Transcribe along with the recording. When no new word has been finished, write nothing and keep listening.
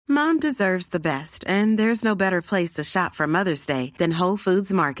Mom deserves the best, and there's no better place to shop for Mother's Day than Whole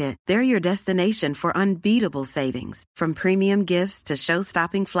Foods Market. They're your destination for unbeatable savings, from premium gifts to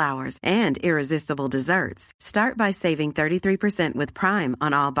show-stopping flowers and irresistible desserts. Start by saving 33% with Prime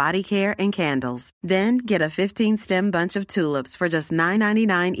on all body care and candles. Then get a 15-stem bunch of tulips for just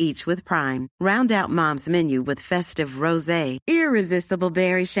 $9.99 each with Prime. Round out Mom's menu with festive rosé, irresistible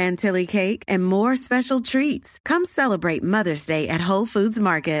berry chantilly cake, and more special treats. Come celebrate Mother's Day at Whole Foods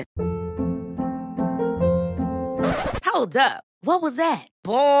Market. Hold up. What was that?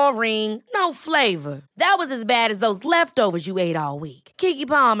 Boring. No flavor. That was as bad as those leftovers you ate all week. Keke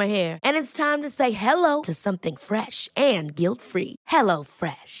Palmer here, and it's time to say hello to something fresh and guilt-free. Hello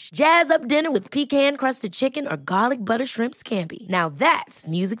Fresh. Jazz up dinner with pecan-crusted chicken or garlic butter shrimp scampi. Now that's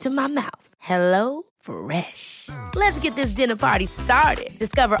music to my mouth. Hello Fresh. Let's get this dinner party started.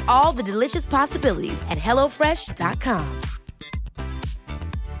 Discover all the delicious possibilities at hellofresh.com.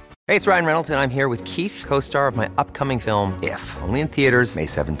 Hey, it's Ryan Reynolds, and I'm here with Keith, co-star of my upcoming film, If, only in theaters May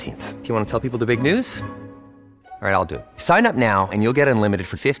 17th. Do you want to tell people the big news? All right, I'll do it. Sign up now and you'll get unlimited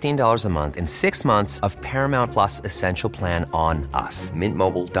for $15 a month and 6 months of Paramount Plus Essential Plan on us.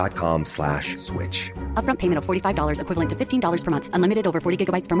 MintMobile.com/switch. Upfront payment of $45 equivalent to $15 per month. Unlimited over 40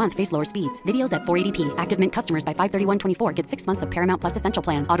 gigabytes per month. Face lower speeds. Videos at 480p. Active Mint customers by 531.24 get 6 months of Paramount Plus Essential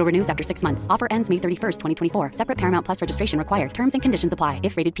Plan. Auto renews after 6 months. Offer ends May 31st, 2024. Separate Paramount Plus registration required. Terms and conditions apply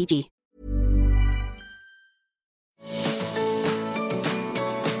if rated PG.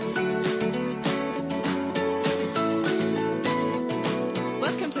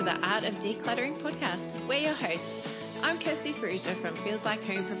 The Art of Decluttering podcast. We're your hosts. I'm Kirsty Ferrugia from Feels Like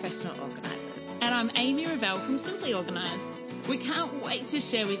Home Professional Organisers. And I'm Amy Revell from Simply Organised. We can't wait to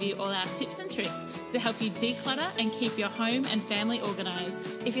share with you all our tips and tricks to help you declutter and keep your home and family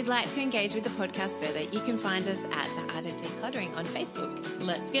organised. If you'd like to engage with the podcast further, you can find us at The Art of Decluttering on Facebook.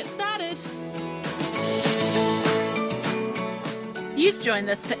 Let's get started. You've joined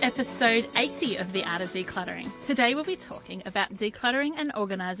us for episode 80 of The Art of Decluttering. Today we'll be talking about decluttering and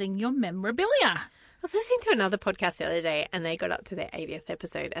organising your memorabilia. I was listening to another podcast the other day and they got up to their 80th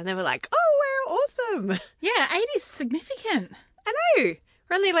episode and they were like, oh, we're awesome. Yeah, 80 is significant. I know.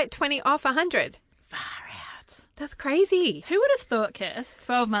 We're only like 20 off 100. Far out. That's crazy. Who would have thought, Kirst,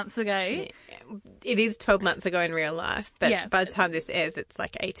 12 months ago? Yeah, it is 12 months ago in real life, but yeah, by the time this airs, it's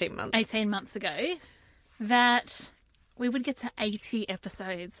like 18 months. 18 months ago that we would get to 80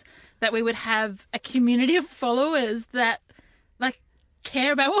 episodes, that we would have a community of followers that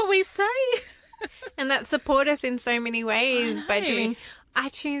care about what we say. And that support us in so many ways by doing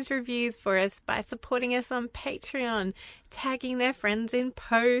iTunes reviews for us, by supporting us on Patreon, tagging their friends in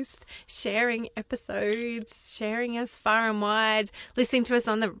post, sharing episodes, sharing us far and wide, listening to us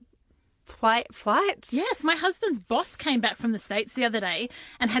on the flights. Yes, my husband's boss came back from the States the other day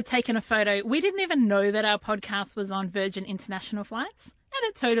and had taken a photo. We didn't even know that our podcast was on Virgin International flights, and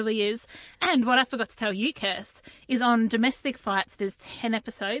it totally is. And what I forgot to tell you, Kirst, is on domestic flights there's 10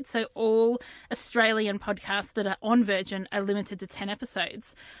 episodes, so all Australian podcasts that are on Virgin are limited to 10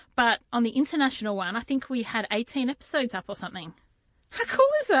 episodes. But on the international one, I think we had 18 episodes up or something. How cool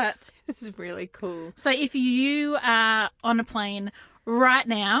is that? This is really cool. So if you are on a plane right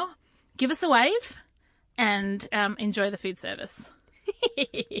now, give us a wave and enjoy the food service.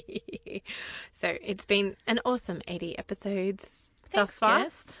 So it's been an awesome 80 episodes thus far.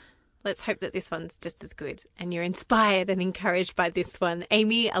 Kirst. Let's hope that this one's just as good and you're inspired and encouraged by this one,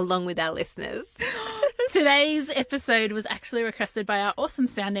 Amy, along with our listeners. Today's episode was actually requested by our awesome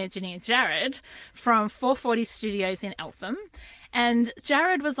sound engineer, Jared, from 440 Studios in Eltham. And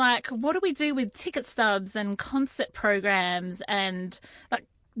Jared was like, what do we do with ticket stubs and concert programs and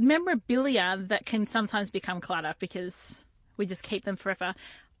memorabilia that can sometimes become clutter because we just keep them forever?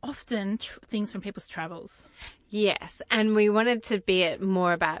 Often things from people's travels. Yes, and we wanted to be it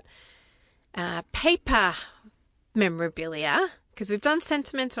more about paper memorabilia because we've done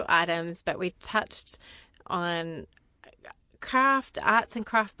sentimental items, but we touched on arts and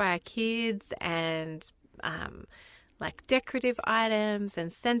craft by our kids and decorative items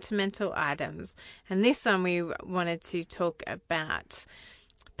and sentimental items. And this one we wanted to talk about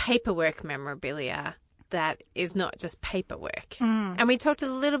paperwork memorabilia that is not just paperwork. And we talked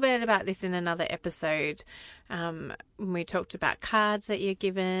a little bit about this in another episode. We talked about cards that you're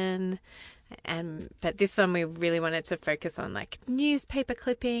given. But this one we really wanted to focus on newspaper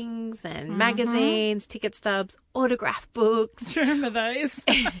clippings and magazines, ticket stubs, autograph books. Remember those?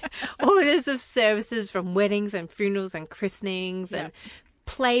 Orders of services from weddings and funerals and christenings and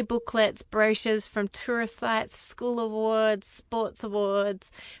play booklets, brochures from tourist sites, school awards, sports awards,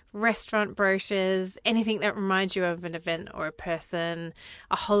 restaurant brochures, anything that reminds you of an event or a person,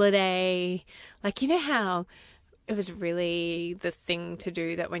 a holiday. Like, you know how it was really the thing to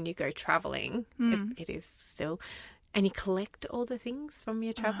do that when you go traveling, it is still, and you collect all the things from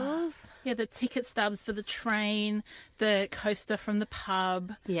your travels. Yeah, the ticket stubs for the train, the coaster from the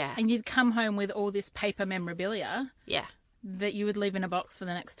pub. Yeah. And you'd come home with all this paper memorabilia. Yeah. That you would leave in a box for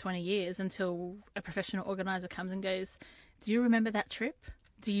the next 20 years until a professional organiser comes and goes, do you remember that trip?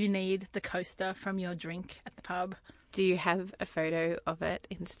 Do you need the coaster from your drink at the pub? Do you have a photo of it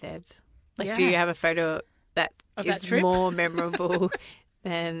instead? Like, Yeah. do you have a photo that Of is that trip? more memorable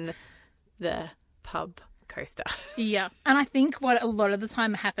than the pub coaster? Yeah. And I think what a lot of the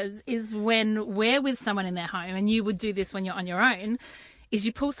time happens is when we're with someone in their home, and you would do this when you're on your own, is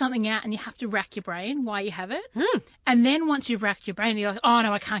you pull something out and you have to rack your brain why you have it. And then once you've racked your brain, you're like, oh,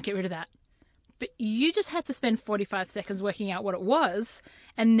 no, I can't get rid of that. But you just had to spend 45 seconds working out what it was,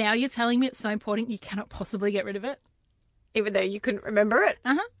 and now you're telling me it's so important you cannot possibly get rid of it? Even though you couldn't remember it?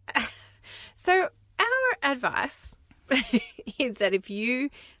 Uh-huh. So our advice is that if you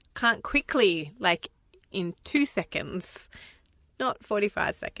can't quickly, like in 2 seconds, not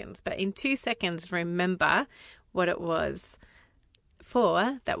 45 seconds, but in 2 seconds, remember what it was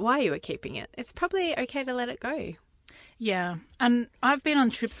for, that why you were keeping it, it's probably okay to let it go. Yeah. And I've been on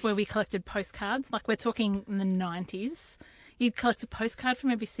trips where we collected postcards, like we're talking in the 90s. You'd collect a postcard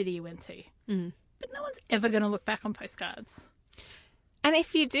from every city you went to. But no one's ever going to look back on postcards. And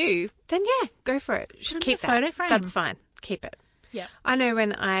if you do, then yeah, go for it. Keep a that. photo frame. That's fine. Keep it. Yeah. I know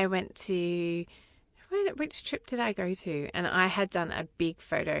when I went to, which trip did I go to? And I had done a big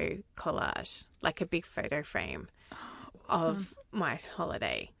photo collage, like a big photo frame of my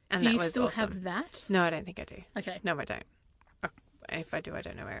holiday. And Do that you was still awesome. have that? No, I don't think I do. Okay. No, I don't. If I do, I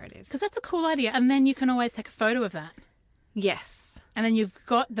don't know where it is. Because that's a cool idea. And then you can always take a photo of that. Yes. And then you've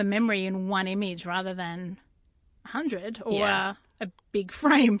got the memory in one image rather than 100 or Yeah. a big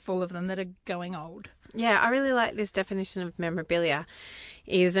frame full of them that are going old. Yeah, I really like this definition of memorabilia.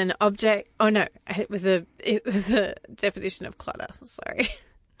 Is an object. Oh no, it was a definition of clutter. Sorry,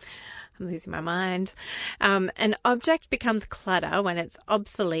 I'm losing my mind. An object becomes clutter when it's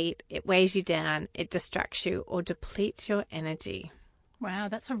obsolete, it weighs you down, it distracts you, or depletes your energy. Wow,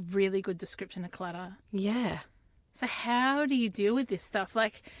 that's a really good description of clutter. Yeah. So how do you deal with this stuff?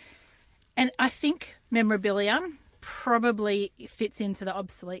 And I think memorabilia probably fits into the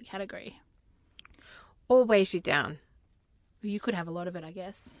obsolete category. Or weighs you down. You could have a lot of it, I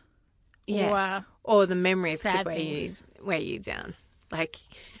guess. Yeah. Or the memories sad could things. weigh you down. Like,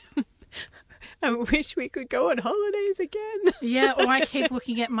 I wish we could go on holidays again. Yeah, or I keep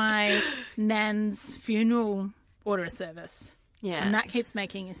looking at my nan's funeral order of service. Yeah. And that keeps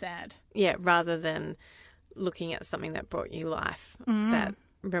making you sad. Yeah, rather than looking at something that brought you life, that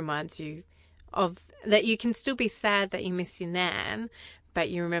reminds you of, that you can still be sad that you miss your nan, but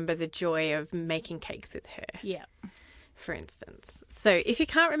you remember the joy of making cakes with her, Yeah. for instance. So if you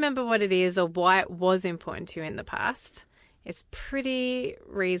can't remember what it is or why it was important to you in the past, it's pretty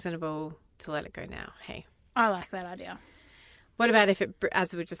reasonable to let it go now. Hey, I like that idea. what about if it,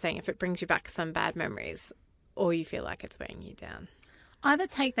 as we were just saying, if it brings you back some bad memories or you feel like it's weighing you down? Either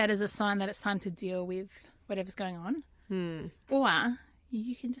take that as a sign that it's time to deal with whatever's going on, or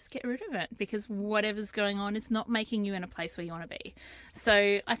you can just get rid of it because whatever's going on is not making you in a place where you want to be.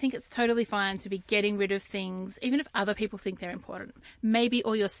 So I think it's totally fine to be getting rid of things, even if other people think they're important. Maybe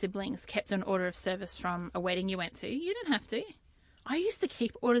all your siblings kept an order of service from a wedding you went to. You don't have to. I used to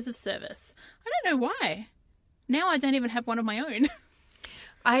keep orders of service. I don't know why. Now I don't even have one of my own.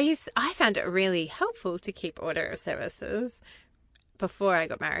 I found it really helpful to keep order of services before I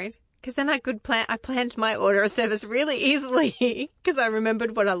got married, because then I planned my order of service really easily because I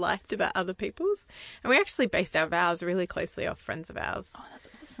remembered what I liked about other people's. And we actually based our vows really closely off friends of ours. Oh, that's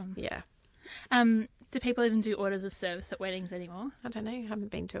awesome. Yeah. Do people even do orders of service at weddings anymore? I don't know. I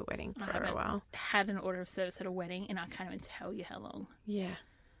haven't been to a wedding I for haven't a while. had an order of service at a wedding, and I can't even tell you how long. Yeah.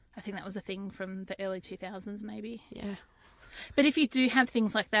 I think that was a thing from the early 2000s, maybe. Yeah. But if you do have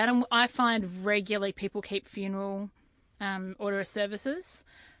things like that, and I find regularly people keep funeral order of services,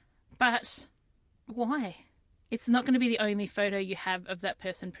 but why? It's not going to be the only photo you have of that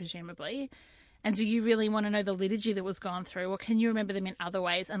person, presumably. And do you really want to know the liturgy that was gone through, or can you remember them in other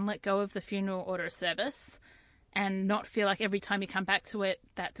ways and let go of the funeral order of service and not feel like every time you come back to it,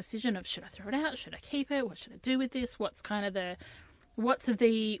 that decision of should I throw it out, should I keep it, what should I do with this, what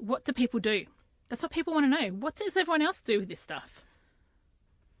do people do? That's what people want to know. What does everyone else do with this stuff?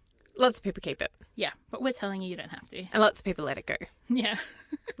 Lots of people keep it. Yeah, but we're telling you don't have to. And lots of people let it go. Yeah.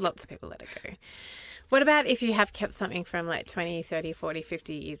 Lots of people let it go. What about if you have kept something from like 20, 30, 40,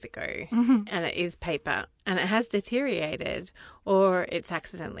 50 years ago and it is paper and it has deteriorated or it's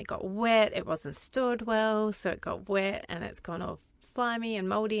accidentally got wet, it wasn't stored well, so it got wet and it's gone all slimy and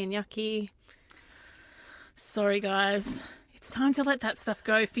mouldy and yucky? Sorry, guys. It's time to let that stuff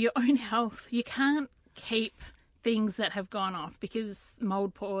go for your own health. You can't keep things that have gone off because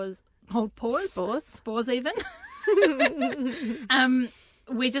spores even.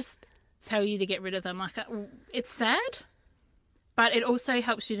 We just tell you to get rid of them. Like, it's sad, but it also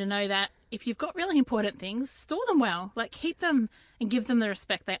helps you to know that if you've got really important things, store them well. Like, keep them and give them the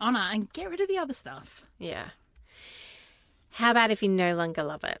respect they honour and get rid of the other stuff. Yeah. How about if you no longer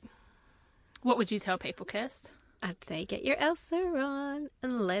love it? What would you tell people, Kirst? I'd say get your Elsa on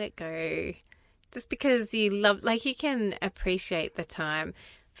and let it go. Just because you love, like, you can appreciate the time.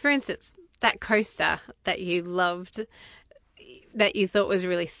 For instance, that coaster that you loved, that you thought was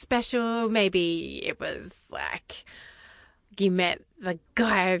really special. Maybe it was like you met the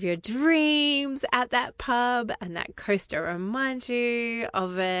guy of your dreams at that pub and that coaster reminds you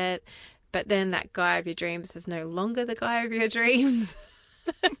of it. But then that guy of your dreams is no longer the guy of your dreams.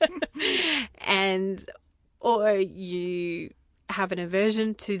 Or you have an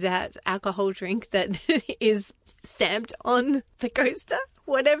aversion to that alcohol drink that is stamped on the coaster,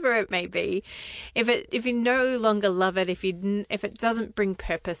 whatever it may be. If you no longer love it, if it doesn't bring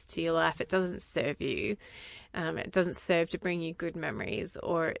purpose to your life, it doesn't serve you, it doesn't serve to bring you good memories,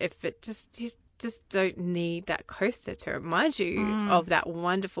 or if it you just don't need that coaster to remind you of that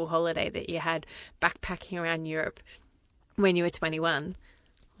wonderful holiday that you had backpacking around Europe when you were 21,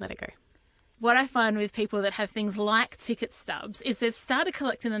 let it go. What I find with people that have things like ticket stubs is they've started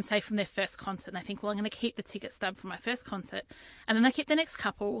collecting them, say, from their first concert. And they think, well, I'm going to keep the ticket stub from my first concert. And then they keep the next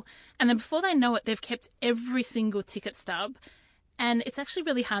couple. And then before they know it, they've kept every single ticket stub. And it's actually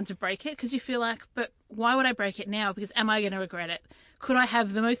really hard to break it because you feel like, but why would I break it now? Because am I going to regret it? Could I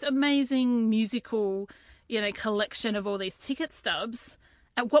have the most amazing musical, collection of all these ticket stubs?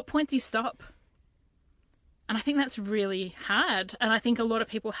 At what point do you stop? And I think that's really hard. And I think a lot of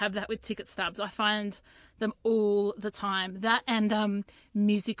people have that with ticket stubs. I find them all the time. That and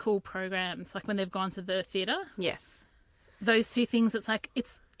musical programs, like when they've gone to the theatre. Yes. Those two things, it's like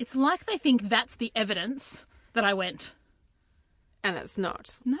like they think that's the evidence that I went. And it's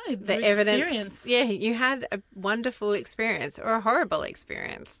not. No, the evidence. Yeah, you had a wonderful experience or a horrible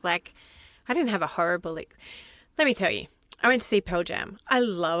experience. Like, I didn't have a horrible... Let me tell you. I went to see Pearl Jam. I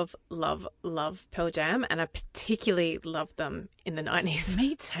love, love, love Pearl Jam, and I particularly loved them in the 90s.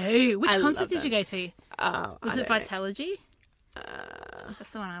 Me too. Which concert did you go to? Was it Vitalogy? That's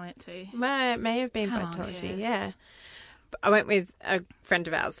the one I went to. May have been Vitalogy, yeah. I went with a friend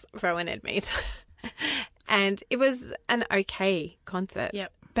of ours, Rowan Edmeades, and it was an okay concert.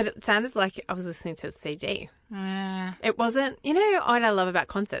 Yep. But it sounded like I was listening to a CD. It wasn't, what I love about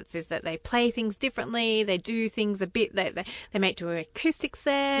concerts is that they play things differently. They do things a bit, they might do an acoustic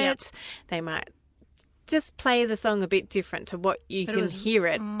set. Yep. They might just play the song a bit different to what you can hear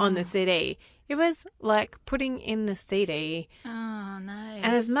it on the CD. It was like putting in the CD. Oh, no.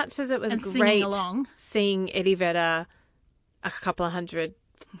 And as much as it was great seeing Eddie Vedder a couple of hundred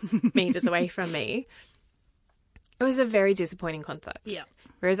meters away from me, it was a very disappointing concert. Yeah.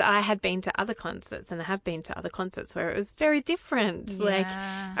 Whereas I had been to other concerts, and I have been to other concerts where it was very different. Yeah. Like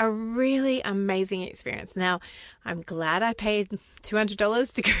a really amazing experience. Now, I'm glad I paid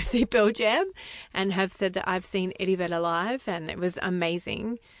 $200 to go see Pearl Jam and have said that I've seen Eddie Vedder live and it was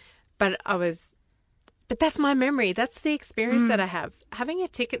amazing. But that's my memory. That's the experience that I have. Having a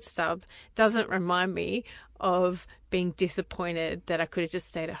ticket stub doesn't remind me of being disappointed that I could have just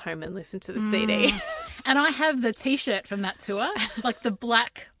stayed at home and listened to the CD. And I have the T-shirt from that tour, like the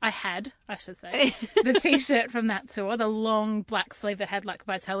black, the T-shirt from that tour, the long black sleeve that had like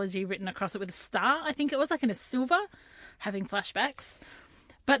Vitalogy written across it with a star, I think it was, like in a silver, having flashbacks.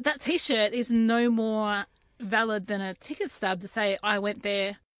 But that T-shirt is no more valid than a ticket stub to say I went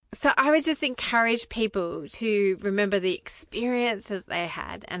there. So I would just encourage people to remember the experiences they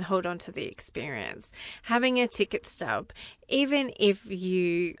had and hold on to the experience. Having a ticket stub, even if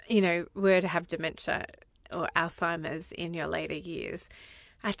you were to have dementia or Alzheimer's in your later years,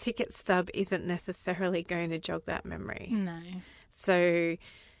 a ticket stub isn't necessarily going to jog that memory. No. So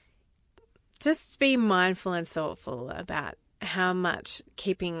just be mindful and thoughtful about how much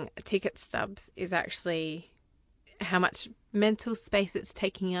keeping ticket stubs is actually, how much mental space it's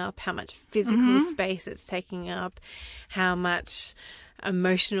taking up, how much physical space it's taking up, how much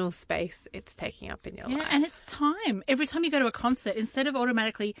emotional space it's taking up in your life. And it's time. Every time you go to a concert, instead of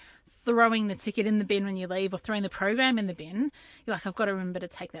automatically throwing the ticket in the bin when you leave or throwing the program in the bin, you're like, I've got to remember to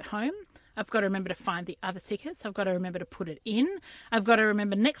take that home. I've got to remember to find the other tickets. I've got to remember to put it in. I've got to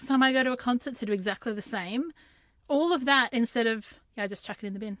remember next time I go to a concert to do exactly the same. All of that instead of, just chuck it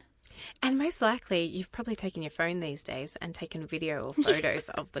in the bin. And most likely, you've probably taken your phone these days and taken video or photos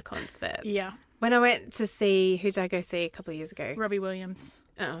of the concert. Yeah. When I went to see, who did I go see a couple of years ago? Robbie Williams.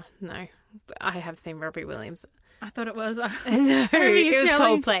 Oh, no. I have seen Robbie Williams. I thought it was. No, it was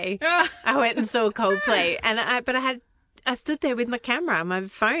Coldplay. I went and saw Coldplay. But I stood there with my camera, my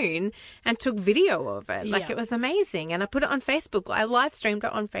phone, and took video of it. Like, it was amazing. And I put it on Facebook. I live streamed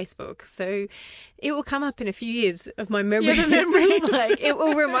it on Facebook. So it will come up in a few years of my memories. Yeah, the memories. Like, it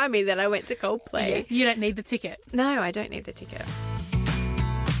will remind me that I went to Coldplay. Yeah, you don't need the ticket. No, I don't need the ticket.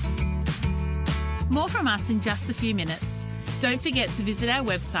 More from us in just a few minutes. Don't forget to visit our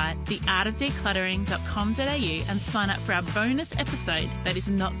website, theartofdecluttering.com.au, and sign up for our bonus episode that is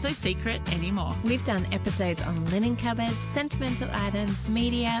not so secret anymore. We've done episodes on linen cupboards, sentimental items,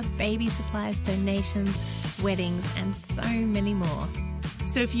 media, baby supplies, donations, weddings, and so many more.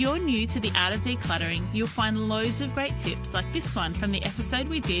 So if you're new to the art of decluttering, you'll find loads of great tips like this one from the episode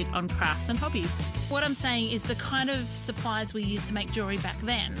we did on crafts and hobbies. What I'm saying is the kind of supplies we used to make jewellery back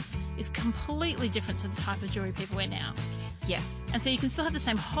then is completely different to the type of jewellery people wear now. Yes. And so you can still have the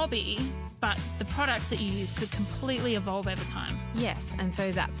same hobby, but the products that you use could completely evolve over time. Yes, and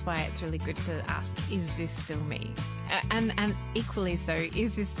so that's why it's really good to ask, is this still me? And equally so,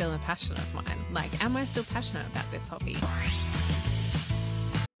 is this still a passion of mine? Like, am I still passionate about this hobby?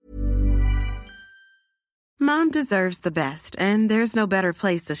 Mom deserves the best, and there's no better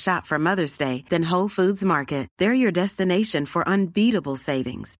place to shop for Mother's Day than Whole Foods Market. They're your destination for unbeatable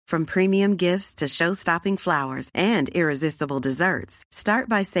savings, from premium gifts to show-stopping flowers and irresistible desserts. Start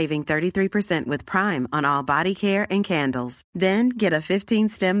by saving 33% with Prime on all body care and candles. Then get a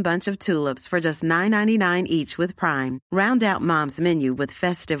 15-stem bunch of tulips for just $9.99 each with Prime. Round out Mom's menu with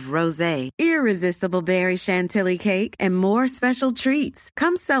festive rosé, irresistible berry chantilly cake, and more special treats.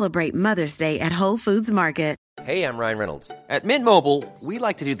 Come celebrate Mother's Day at Whole Foods Market. Hey, I'm Ryan Reynolds. At Mint Mobile, we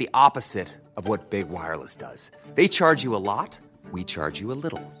like to do the opposite of what Big Wireless does. They charge you a lot, we charge you a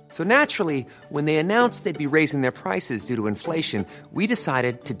little. So naturally, when they announced they'd be raising their prices due to inflation, we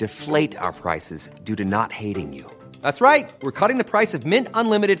decided to deflate our prices due to not hating you. That's right. We're cutting the price of Mint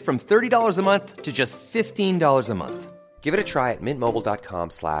Unlimited from $30 a month to just $15 a month. Give it a try at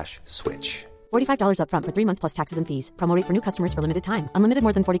mintmobile.com/switch. $45 up front for 3 months plus taxes and fees. Promo rate for new customers for limited time. Unlimited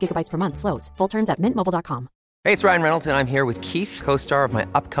more than 40 gigabytes per month. Slows full terms at mintmobile.com. Hey, it's Ryan Reynolds, and I'm here with Keith, co-star of my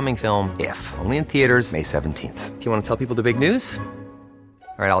upcoming film, If, only in theaters May 17th. Do you want to tell people the big news?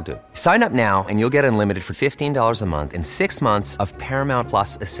 All right, I'll do it. Sign up now and you'll get unlimited for $15 a month and 6 months of Paramount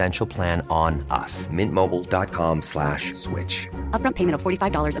Plus Essential Plan on us. mintmobile.com/switch. Upfront payment of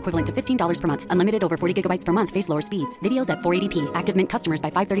 $45 equivalent to $15 per month. Unlimited over 40 gigabytes per month. Face lower speeds. Videos at 480p. Active Mint customers by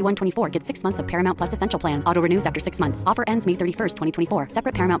 531.24 get 6 months of Paramount Plus Essential Plan. Auto renews after 6 months. Offer ends May 31st, 2024.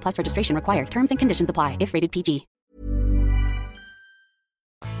 Separate Paramount Plus registration required. Terms and conditions apply if rated PG.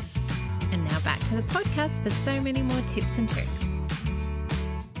 And now back to the podcast for so many more tips and tricks.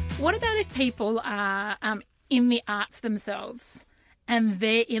 What about if people are in the arts themselves and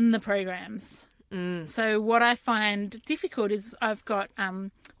they're in the programs? So what I find difficult is I've got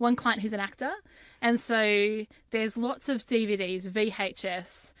one client who's an actor, and so there's lots of DVDs,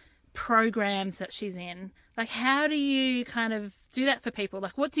 VHS, programs that she's in. Like, how do you kind of do that for people?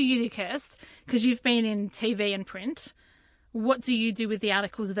 Like, what do you do, Kirst? Because you've been in TV and print. What do you do with the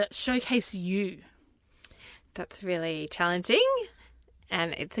articles that showcase you? That's really challenging.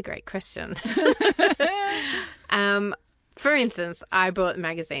 And it's a great question. For instance, I bought a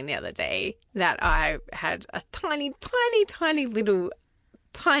magazine the other day that I had a tiny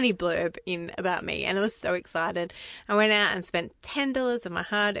blurb in about me, and I was so excited. I went out and spent $10 of my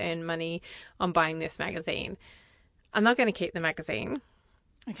hard-earned money on buying this magazine. I'm not going to keep the magazine.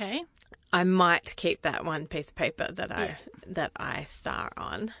 Okay. I might keep that one piece of paper that I star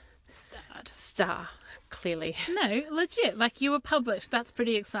on. Star, clearly. No, legit. Like, you were published. That's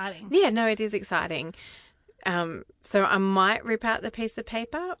pretty exciting. Yeah, no, it is exciting. So I might rip out the piece of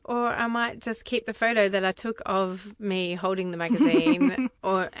paper, or I might just keep the photo that I took of me holding the magazine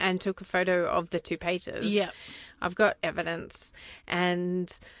and took a photo of the 2 pages. Yeah. I've got evidence. And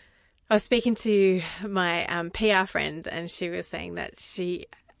I was speaking to my PR friend, and she was saying that she...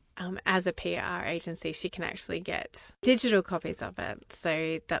 as a PR agency, she can actually get digital copies of it.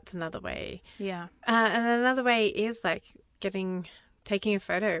 So that's another way. Yeah. And another way is like taking a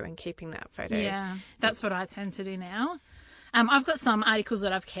photo and keeping that photo. Yeah, that's what I tend to do now. I've got some articles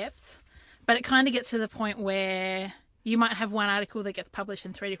that I've kept, but it kind of gets to the point where you might have one article that gets published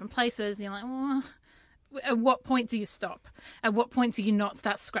in 3 different places, and you're like, well, at what point do you stop? At what point do you not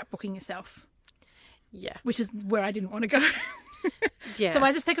start scrapbooking yourself? Yeah. Which is where I didn't want to go. Yeah. So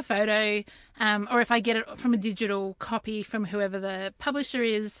I just take a photo, or if I get it from a digital copy from whoever the publisher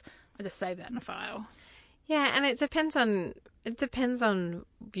is, I just save that in a file. Yeah, and it depends on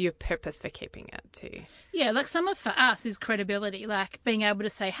your purpose for keeping it too. Yeah, like some of for us is credibility, like being able to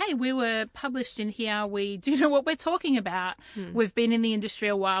say, hey, we were published in here, we do know what we're talking about, we've been in the industry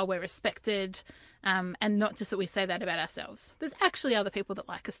a while, we're respected, and not just that we say that about ourselves. There's actually other people that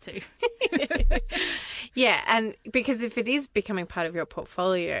like us too. Yeah, and because if it is becoming part of your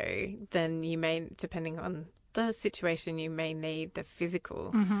portfolio, then you may, depending on the situation, you may need the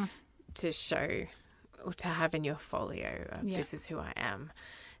physical to show or to have in your folio of this is who I am.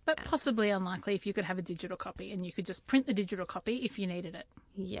 But possibly unlikely if you could have a digital copy and you could just print the digital copy if you needed it.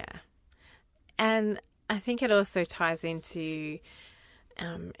 Yeah. And I think it also ties into,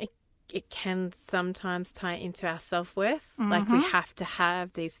 it can sometimes tie into our self-worth. Like we have to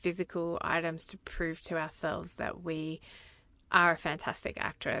have these physical items to prove to ourselves that we are a fantastic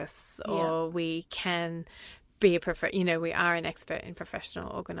actress or we can be we are an expert in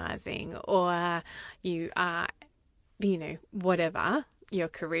professional organising, or you are, whatever your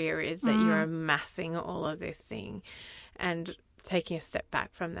career is, that you're amassing all of this thing, and taking a step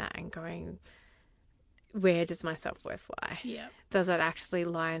back from that and going, where does my self-worth lie? Yeah. Does it actually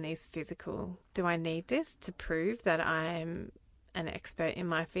lie in these physical, do I need this to prove that I'm an expert in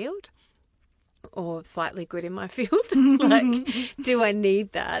my field or slightly good in my field? Like, do I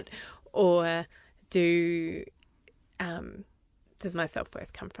need that? Or does my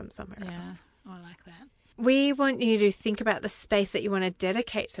self-worth come from somewhere else? I like that. We want you to think about the space that you want to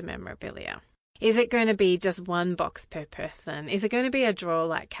dedicate to memorabilia. Is it going to be just one box per person? Is it going to be a drawer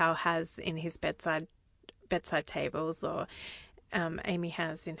like Cal has in his bedside tables, or Amy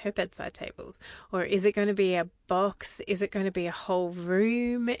has in her bedside tables? Or is it going to be a box? Is it going to be a whole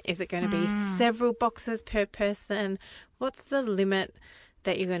room? Is it going to be several boxes per person? What's the limit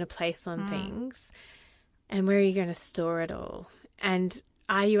that you're going to place on things? And where are you going to store it all? And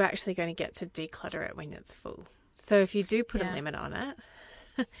are you actually going to get to declutter it when it's full? So if you do put a limit on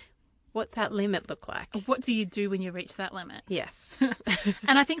it, what's that limit look like? What do you do when you reach that limit? Yes.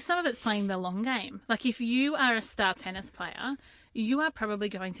 And I think some of it's playing the long game. Like if you are a star tennis player, you are probably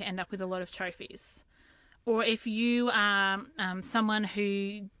going to end up with a lot of trophies. Or if you are someone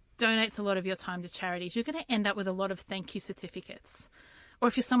who donates a lot of your time to charities, you're going to end up with a lot of thank you certificates. Or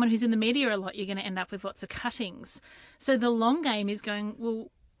if you're someone who's in the media a lot, you're going to end up with lots of cuttings. So the long game is going,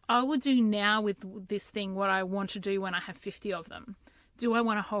 well, I will do now with this thing what I want to do when I have 50 of them. Do I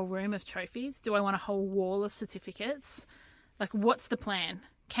want a whole room of trophies? Do I want a whole wall of certificates? Like, what's the plan?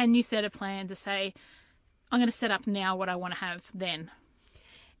 Can you set a plan to say, I'm going to set up now what I want to have then?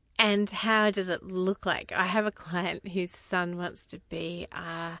 And how does it look like? I have a client whose son wants to be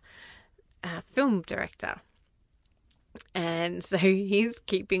a film director. And so he's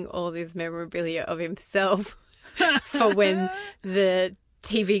keeping all this memorabilia of himself for when the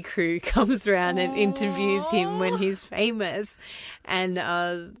TV crew comes around and interviews him when he's famous. And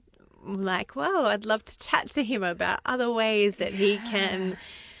I'm like, well, I'd love to chat to him about other ways that he can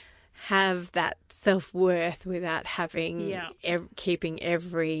have that self-worth without having keeping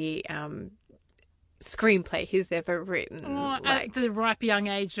every screenplay he's ever written. At the ripe young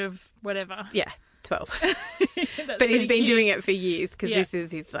age of whatever. Yeah. 12. But he's been doing it for years because this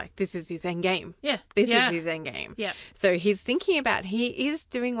is his end game. Yeah. This is his end game. Yeah. So he is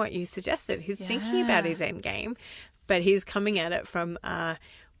doing what you suggested. He's thinking about his end game, but he's coming at it from,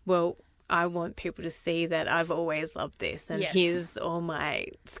 well, I want people to see that I've always loved this, and here's all my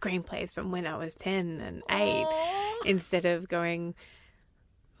screenplays from when I was 10 and 8, instead of going,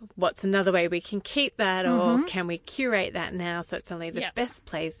 what's another way we can keep that, or can we curate that now so it's only the best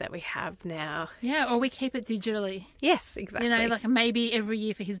plays that we have now? Yeah, or we keep it digitally. Yes, exactly. Like maybe every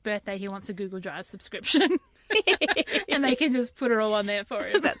year for his birthday he wants a Google Drive subscription. And they can just put it all on there for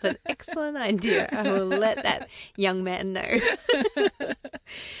him. That's an excellent idea. I will let that young man know.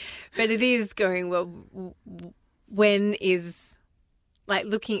 But it is going, well, when is, like,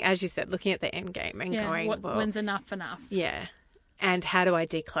 looking, as you said, looking at the end game and going, when's enough? Yeah. And how do I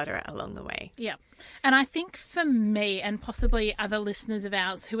declutter it along the way? Yeah. And I think for me, and possibly other listeners of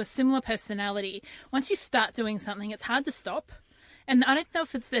ours who are similar personality, once you start doing something, it's hard to stop. And I don't know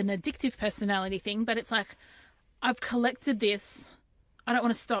if it's an addictive personality thing, but it's like, I've collected this. I don't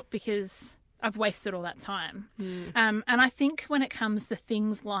want to stop because I've wasted all that time. And I think when it comes to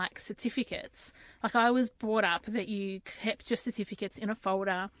things like certificates, like I was brought up that you kept your certificates in a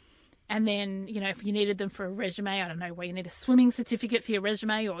folder, and then, you know, if you needed them for a resume, I don't know, where you need a swimming certificate for your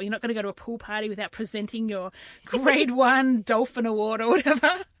resume, or you're not going to go to a pool party without presenting your grade 1 dolphin award or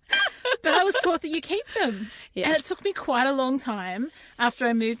whatever. But I was taught that you keep them. Yes. And it took me quite a long time after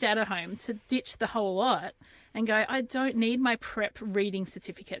I moved out of home to ditch the whole lot and go, I don't need my prep reading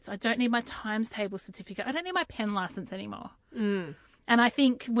certificates. I don't need my times table certificate. I don't need my pen license anymore. And I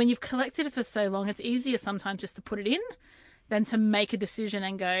think when you've collected it for so long, it's easier sometimes just to put it in than to make a decision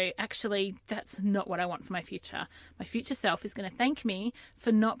and go, actually, that's not what I want for my future. My future self is going to thank me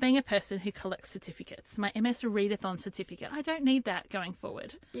for not being a person who collects certificates. My MS Readathon certificate, I don't need that going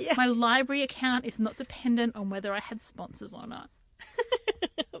forward. Yes. My library account is not dependent on whether I had sponsors or not.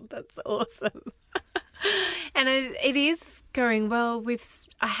 That's awesome. And it is going, well,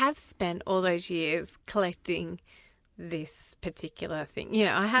 I have spent all those years collecting this particular thing. You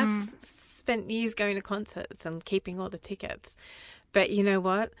know, I have spent years going to concerts and keeping all the tickets. But you know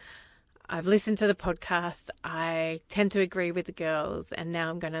what? I've listened to the podcast. I tend to agree with the girls, and now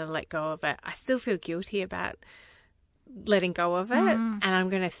I'm going to let go of it. I still feel guilty about letting go of it, and I'm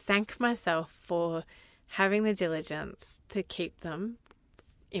going to thank myself for having the diligence to keep them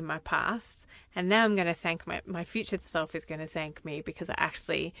in my past. And now I'm going to thank my future self is going to thank me because I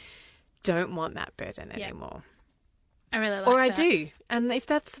actually don't want that burden anymore. I really like that. Or I do. And if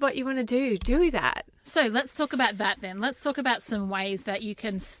that's what you want to do that. So let's talk about that then. Let's talk about some ways that you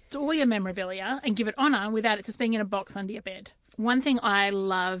can store your memorabilia and give it honour without it just being in a box under your bed. One thing I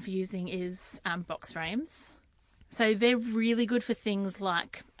love using is box frames. So they're really good for things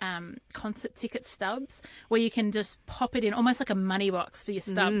like concert ticket stubs, where you can just pop it in, almost like a money box for your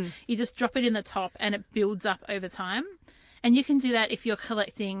stub. You just drop it in the top and it builds up over time. And you can do that if you're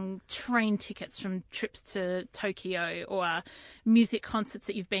collecting train tickets from trips to Tokyo or music concerts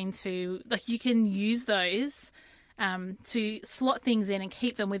that you've been to. Like, you can use those to slot things in and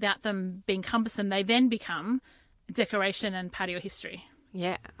keep them without them being cumbersome. They then become decoration and patio history.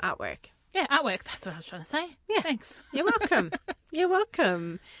 Yeah, artwork. Yeah, artwork. That's what I was trying to say. Yeah. Thanks. You're welcome. You're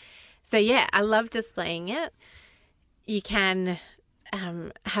welcome. So, yeah, I love displaying it. You can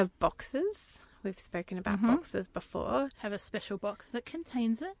have boxes. We've spoken about boxes before. Have a special box that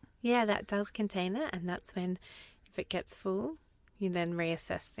contains it. Yeah, that does contain it. And that's when, if it gets full, you then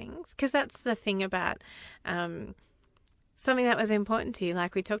reassess things. Because that's the thing about something that was important to you,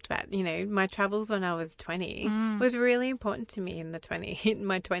 like we talked about. You know, my travels when I was 20 was really important to me in my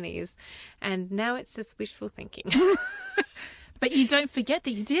 20s. And now it's just wishful thinking. But you don't forget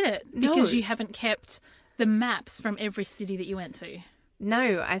that you did it because you haven't kept the maps from every city that you went to.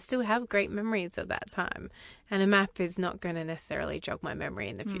 No, I still have great memories of that time. And a map is not going to necessarily jog my memory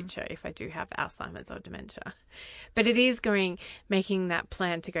in the future if I do have Alzheimer's or dementia. But it is making that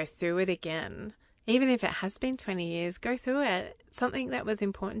plan to go through it again. Even if it has been 20 years, go through it. Something that was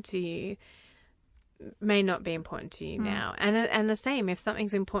important to you may not be important to you now. And the same, if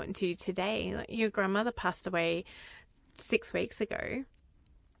something's important to you today, like your grandmother passed away 6 weeks ago,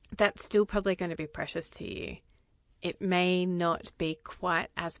 that's still probably going to be precious to you. It may not be quite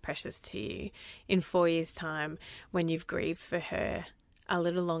as precious to you in 4 years' time when you've grieved for her a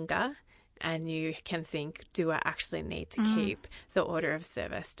little longer and you can think, do I actually need to keep the order of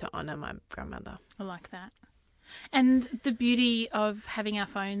service to honour my grandmother? I like that. And the beauty of having our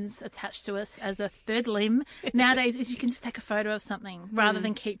phones attached to us as a third limb nowadays is you can just take a photo of something rather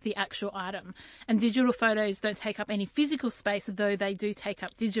than keep the actual item. And digital photos don't take up any physical space, though they do take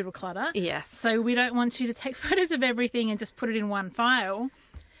up digital clutter. Yes. So we don't want you to take photos of everything and just put it in one file.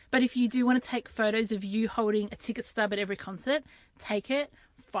 But if you do want to take photos of you holding a ticket stub at every concert, take it,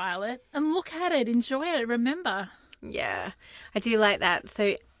 file it, and look at it, enjoy it, remember. Yeah, I do like that.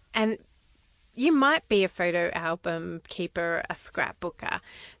 So, and you might be a photo album keeper, a scrapbooker.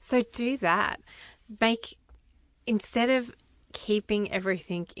 So do that. Instead of keeping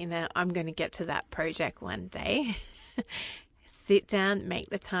everything in I'm going to get to that project one day, sit down, make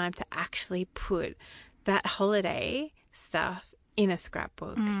the time to actually put that holiday stuff in a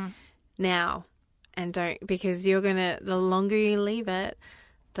scrapbook now. And because the longer you leave it,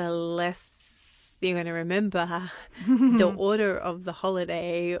 the less you're going to remember the order of the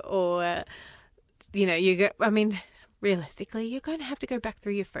holiday or, realistically, you're going to have to go back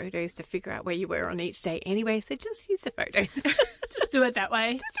through your photos to figure out where you were on each day anyway. So just use the photos. Just do it that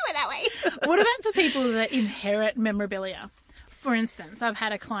way. What about for people that inherit memorabilia? For instance, I've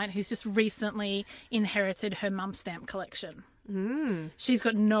had a client who's just recently inherited her mum's stamp collection. She's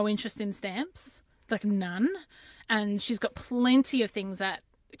got no interest in stamps, like none. And she's got plenty of things that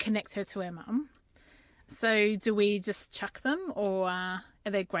connect her to her mum. So do we just chuck them, or are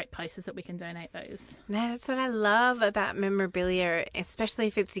there great places that we can donate those? That's what I love about memorabilia, especially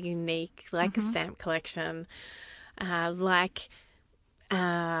if it's unique, like a stamp collection, what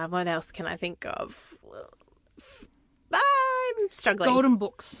else can I think of? I'm struggling. Golden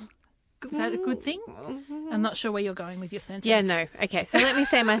books. Is that a good thing? I'm not sure where you're going with your sentence. Yeah, no. Okay, so let me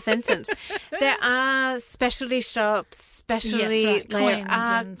say my sentence. There are specialty shops, specialty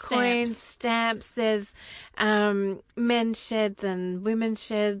coins, stamps. There's men's sheds and women's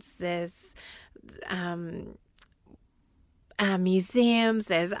sheds. There's museums.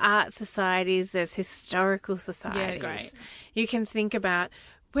 There's art societies. There's historical societies. Yeah, great. You can think about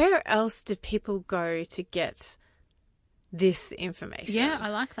where else do people go to get this information. Yeah,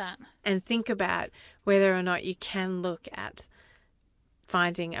 I like that. And think about whether or not you can look at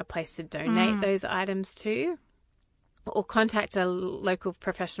finding a place to donate those items to, or contact a local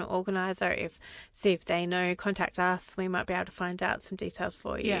professional organiser, see if they know. Contact us. We might be able to find out some details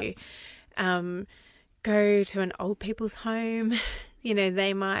for you. Yeah. Go to an old people's home.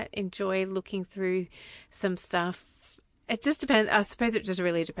 They might enjoy looking through some stuff. It just depends. I suppose it just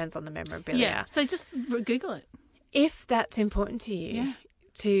really depends on the memorabilia. Yeah, so just Google it. If that's important to you,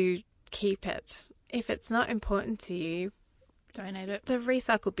 to keep it. If it's not important to you, donate it. The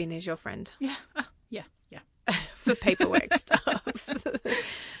recycle bin is your friend. Yeah. Yeah. For paperwork stuff.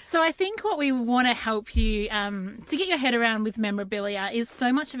 So I think what we want to help you to get your head around with memorabilia is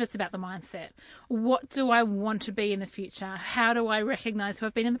so much of it's about the mindset. What do I want to be in the future? How do I recognise who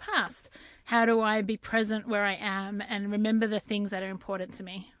I've been in the past? How do I be present where I am and remember the things that are important to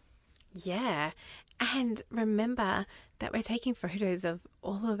me? Yeah. And remember that we're taking photos of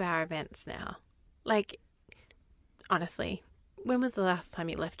all of our events now. Like, honestly, when was the last time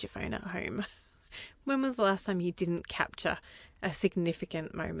you left your phone at home? When was the last time you didn't capture a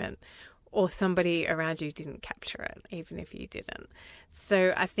significant moment, or somebody around you didn't capture it, even if you didn't?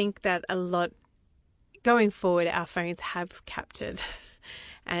 So I think that a lot going forward, our phones have captured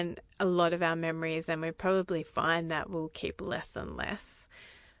and a lot of our memories, and we probably find that we'll keep less and less.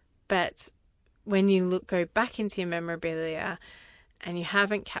 But when you go back into your memorabilia and you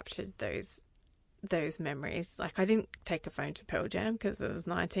haven't captured those memories, like I didn't take a phone to Pearl Jam because it was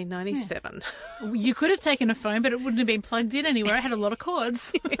 1997. Yeah. You could have taken a phone, but it wouldn't have been plugged in anywhere. It had a lot of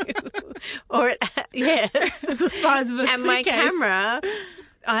cords. Yes. It was the size of a suitcase. And my camera,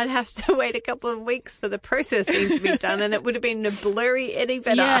 I'd have to wait a couple of weeks for the processing to be done, and it would have been a blurry Eddie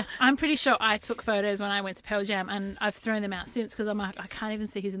better. Yeah, I'm pretty sure I took photos when I went to Pearl Jam, and I've thrown them out since because I'm like, I can't even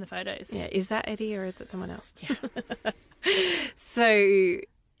see who's in the photos. Yeah, is that Eddie or is it someone else? Yeah. So,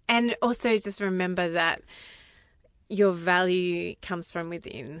 and also just remember that your value comes from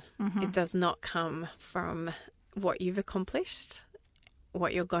within. Mm-hmm. It does not come from what you've accomplished,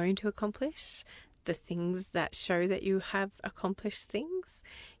 what you're going to accomplish, the things that show that you have accomplished things.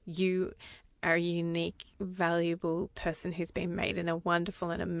 You are a unique, valuable person who's been made in a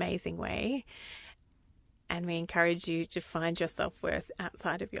wonderful and amazing way. And we encourage you to find your self-worth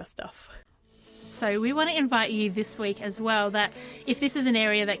outside of your stuff. So we want to invite you this week as well that if this is an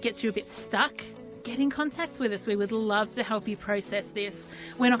area that gets you a bit stuck, get in contact with us. We would love to help you process this.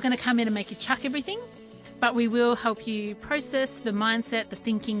 We're not going to come in and make you chuck everything, but we will help you process the mindset, the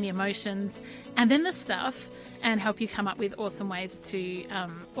thinking, the emotions, and then the stuff, and help you come up with awesome ways to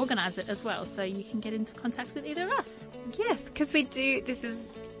organise it as well, so you can get into contact with either of us. Yes, because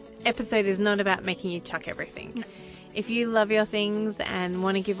episode is not about making you chuck everything. No. If you love your things and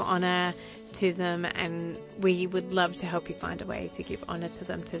want to give honour to them, and we would love to help you find a way to give honour to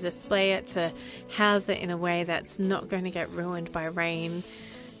them, to display it, to house it in a way that's not going to get ruined by rain.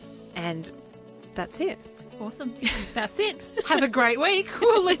 And that's it. Awesome. That's it. Have a great week.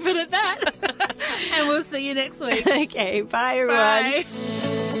 We'll leave it at that. And we'll see you next week. Okay. Bye, everyone. Bye.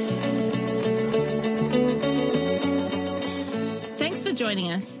 Thanks for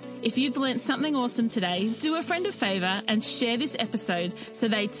joining us. If you've learnt something awesome today, do a friend a favour and share this episode so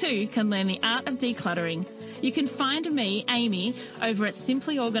they too can learn the art of decluttering. You can find me, Amy, over at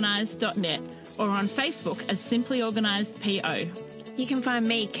simplyorganised.net or on Facebook as Simply Organised PO. You can find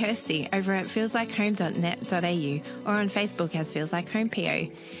me, Kirsty, over at feelslikehome.net.au or on Facebook as Feels Like Home PO.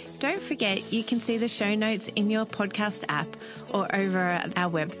 Don't forget, you can see the show notes in your podcast app or over at our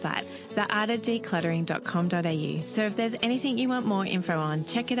website, theartofdecluttering.com.au. So if there's anything you want more info on,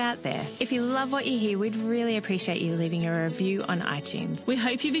 check it out there. If you love what you hear, we'd really appreciate you leaving a review on iTunes. We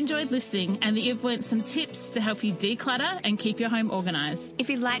hope you've enjoyed listening and that you've learnt some tips to help you declutter and keep your home organised.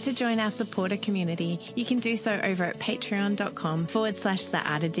 If you'd like to join our supporter community, you can do so over at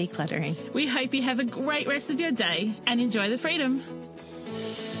patreon.com/theartofdecluttering. We hope you have a great rest of your day and enjoy the freedom.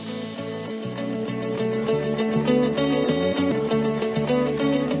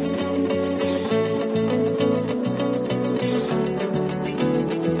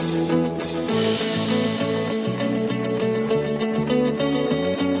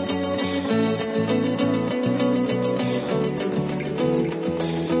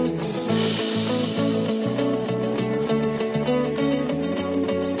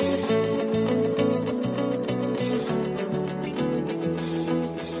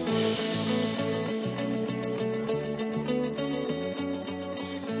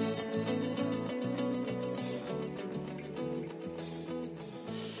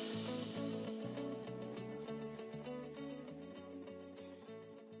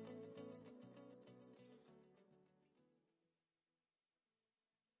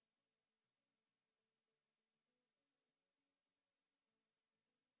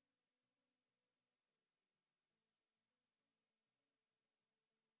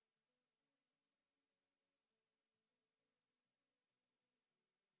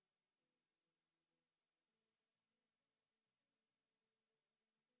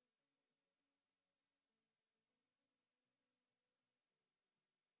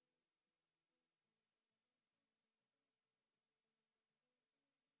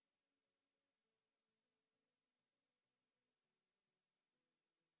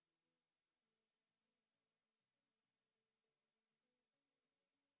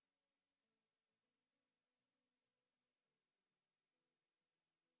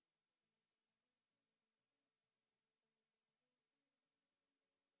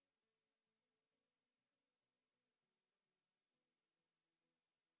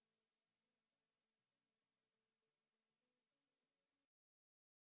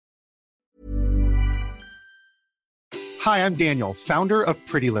 Hi, I'm Daniel, founder of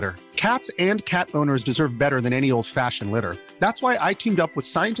Pretty Litter. Cats and cat owners deserve better than any old-fashioned litter. That's why I teamed up with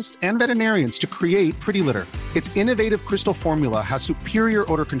scientists and veterinarians to create Pretty Litter. Its innovative crystal formula has superior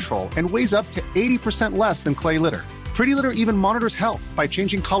odor control and weighs up to 80% less than clay litter. Pretty Litter even monitors health by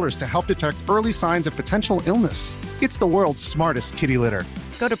changing colors to help detect early signs of potential illness. It's the world's smartest kitty litter.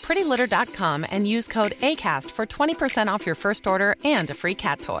 Go to prettylitter.com and use code ACAST for 20% off your first order and a free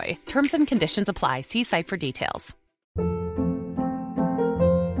cat toy. Terms and conditions apply. See site for details.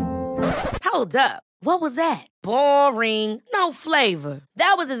 Hold up. What was that? Boring. No flavor.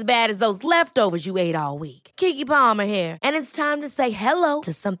 That was as bad as those leftovers you ate all week. Keke Palmer here, and it's time to say hello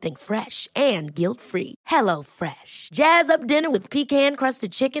to something fresh and guilt-free. Hello Fresh. Jazz up dinner with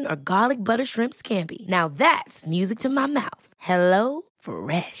pecan-crusted chicken or garlic butter shrimp scampi. Now that's music to my mouth. Hello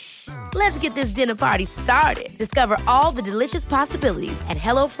Fresh. Let's get this dinner party started. Discover all the delicious possibilities at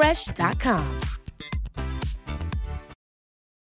HelloFresh.com.